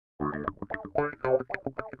So,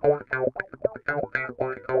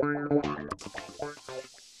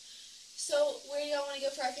 where do y'all want to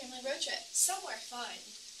go for our family road trip? Somewhere fun.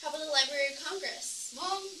 How about the Library of Congress?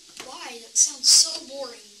 Mom, why? That sounds so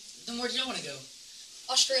boring. Then where do you want to go?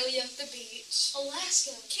 Australia, the beach,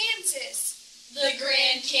 Alaska, Kansas, The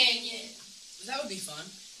Grand Canyon. That would be fun.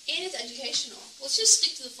 And it's educational. Let's just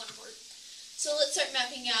stick to the fun part. So let's start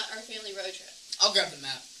mapping out our family road trip. I'll grab the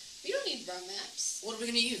map. We don't need road maps. What are we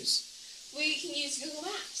going to use? We can use Google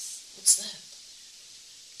Maps. What's that?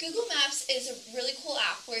 Google Maps is a really cool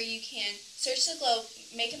app where you can search the globe,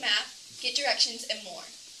 make a map, get directions, and more.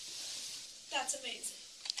 That's amazing.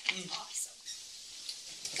 Awesome.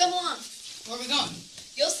 Come along. Where are we going?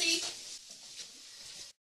 You'll see.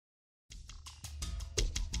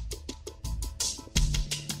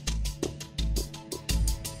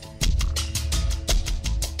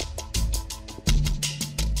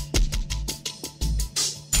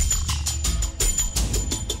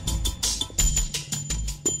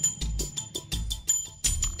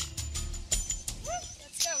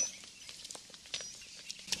 Let's go.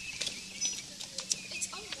 It's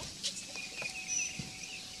unlocked.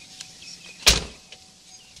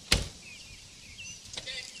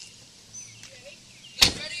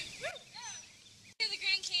 Ready? To the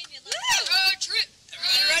Grand Canyon. Road trip.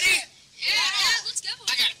 Everybody ready? Yeah, let's go.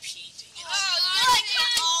 I got to pee. Come on.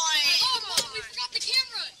 Oh, Mom, we forgot the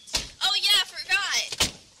camera. Oh yeah, I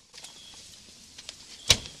forgot.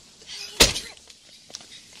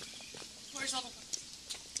 Where's all the...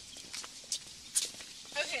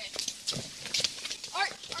 Okay. Are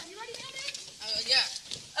you ready down there? Yeah.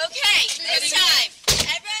 Okay, Ready? this time.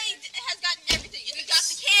 Everybody has gotten everything. You got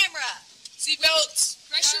the camera. Seatbelts.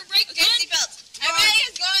 Pressure brake Okay, seatbelts. Everybody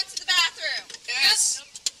has gone to the bathroom. Yes.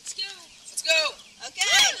 Let's go. Let's go.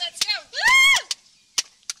 Okay. Let's go. Woo!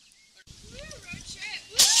 Road trip.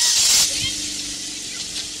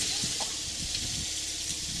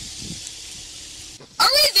 Are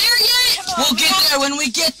we there yet? We'll get there when we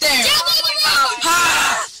get there. Download the road.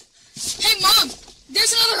 Ha! Hey, Mom,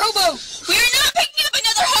 there's another hobo. We're not picking up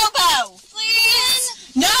another hobo.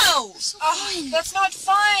 Please. No. That's not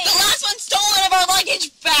fine. The last one stole one of our luggage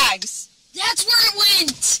bags. That's where it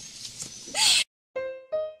went.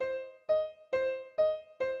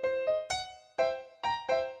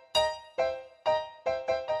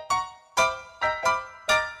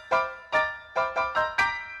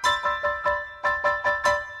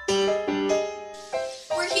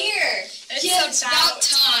 We're here. It's about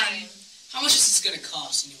time. How much is this going to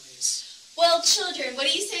cost anyways? Well, children, what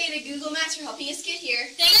do you say to Google Maps for helping us get here?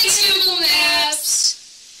 Thanks, Google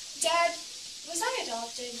Maps. Dad, was I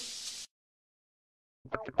adopted?